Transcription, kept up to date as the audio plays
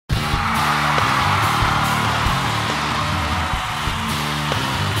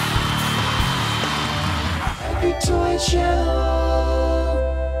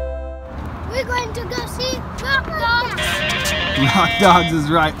EpicToyChannel. We're going to go see Rock Dogs. Rock Dogs is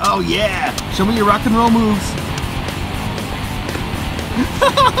right. Oh yeah! Show me your rock and roll moves.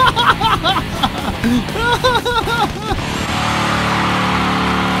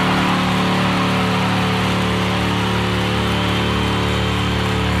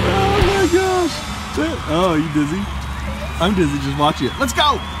 Oh my gosh! Oh, are you dizzy? I'm dizzy just watching it. Let's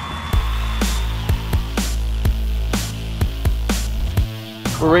go!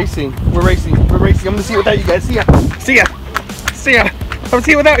 We're racing. We're racing. We're racing. I'm gonna see it without you guys. See ya. See ya. See ya. I'm gonna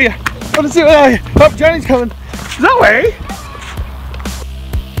see it without you. I'm gonna see it without you. Oh, Johnny's coming. Zoey!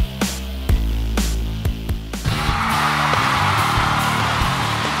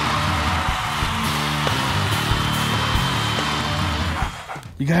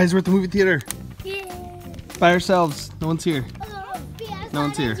 You guys, we're at the movie theater. Yeah. By ourselves. No one's here. No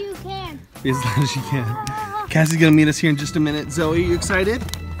one's here. You can. Be as loud as you can. Cassie's gonna meet us here in just a minute. Zoey, you excited?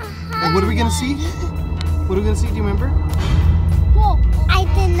 And what are we gonna see? What are we gonna see? Do you remember? Well, I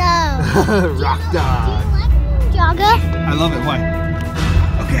don't know. Rock Dog. Do you like Jogger? I love it. Why?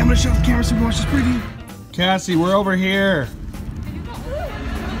 Okay, I'm gonna show the camera so we can watch this preview. Cassie, we're over here.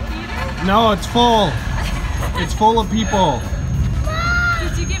 No, it's full. It's full of people.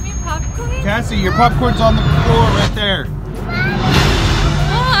 Did you get me popcorn? Cassie, your popcorn's on the floor right there.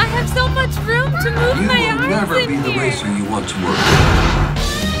 Oh, I have so much room to move You my will arms never in be the here. racer you once were.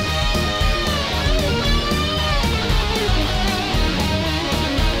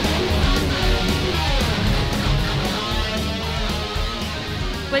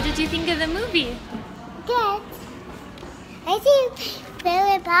 What did you think of the movie? Good. I see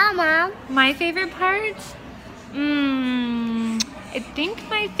favorite part, Mom. My favorite part? I think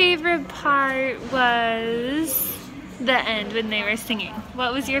my favorite part was the end when they were singing.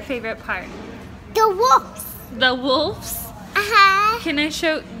 What was your favorite part? The wolves. The wolves?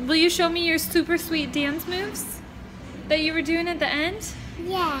 Uh-huh. Will you show me your super sweet dance moves that you were doing at the end?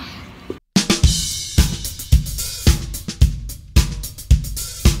 Yeah.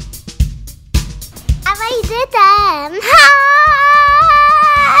 I already did them.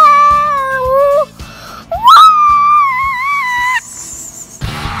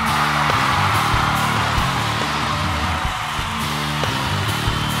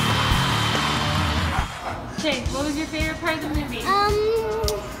 Okay, what was your favorite part of the movie?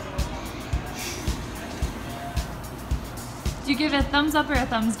 Do you give it a thumbs up or a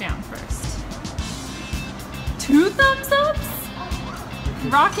thumbs down first? 2 thumbs ups?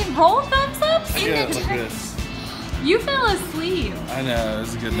 Rock and roll thumbs ups? Yeah, look at this. You fell asleep. I know, it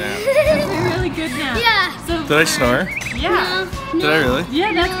was a good nap. It was a really good nap. Yeah. So Did I snore? Yeah. Did I really?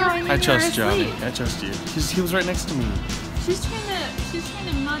 Yeah, that's how I knew I you trust were Johnny. asleep. I trust you. He was right next to me. She's trying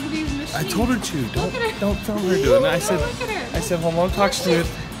to mug these machines. I told her to. Look at her. Don't film her doing that. Look at her. I said, hold on, talk smooth.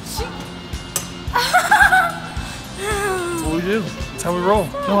 That's what we do. That's how we roll.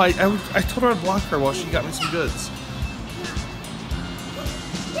 No, I told her I'd block her while she got me some goods.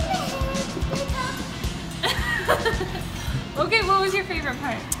 Okay, what was your favorite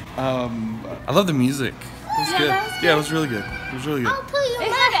part? I love the music. It was Yeah, good. that was Yeah, it was really good. It was really good. I'll tell you It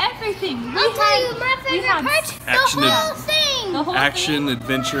my, had everything. I'll tell you my favorite had part. action The and- whole thing. The whole Action, thing.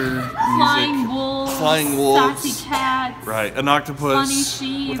 adventure, Flying music. wolves. Flying wolves. Sassy cats. Right, an octopus Funny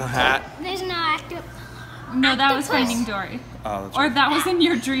sheep. with a hat. There's no actor. No, that was Octopus. Finding Dory. Oh, that's Or right. that was in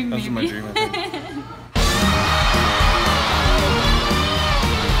your dream, That was maybe. in my dream, I think.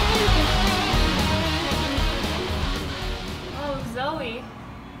 Oh, Zoey,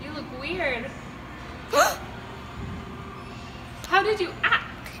 you look weird. How did you act?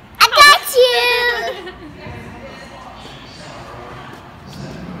 I got you.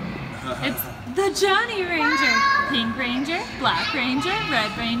 It's the Johnny Ranger. Pink Ranger, Black Ranger,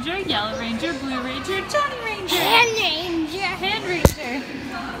 Red Ranger, Yellow Ranger, Blue Ranger, Johnny Ranger. Hand Ranger. Hand Ranger.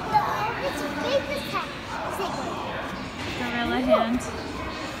 It's a big attack. Gorilla Hand.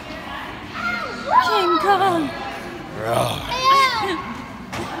 King Kong.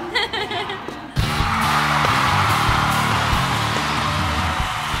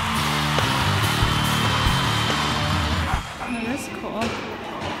 Oh, that's cool.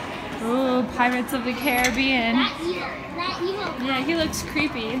 Ooh, Pirates of the Caribbean. That evil. Yeah, he looks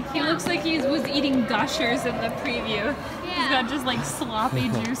creepy. He looks like he was eating Gushers in the preview. He's got just like sloppy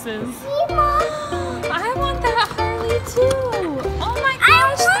juices. I want that Harley too. Oh my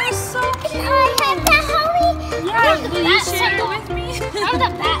gosh, they're so cute. I have that Harley. Yeah, will you share it with me? I have the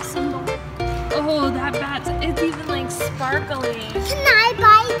bat symbol. Oh, that bat, it's even like sparkly. Can I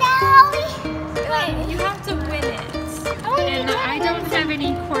buy that Harley? You have to win it. And I don't have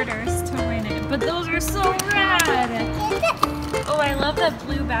any quarters to win it, but those are so rad. I love that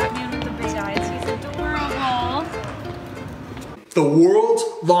blue Batman with the big eyes. He's adorable. The world's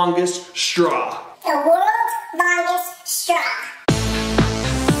longest straw. The world's longest straw.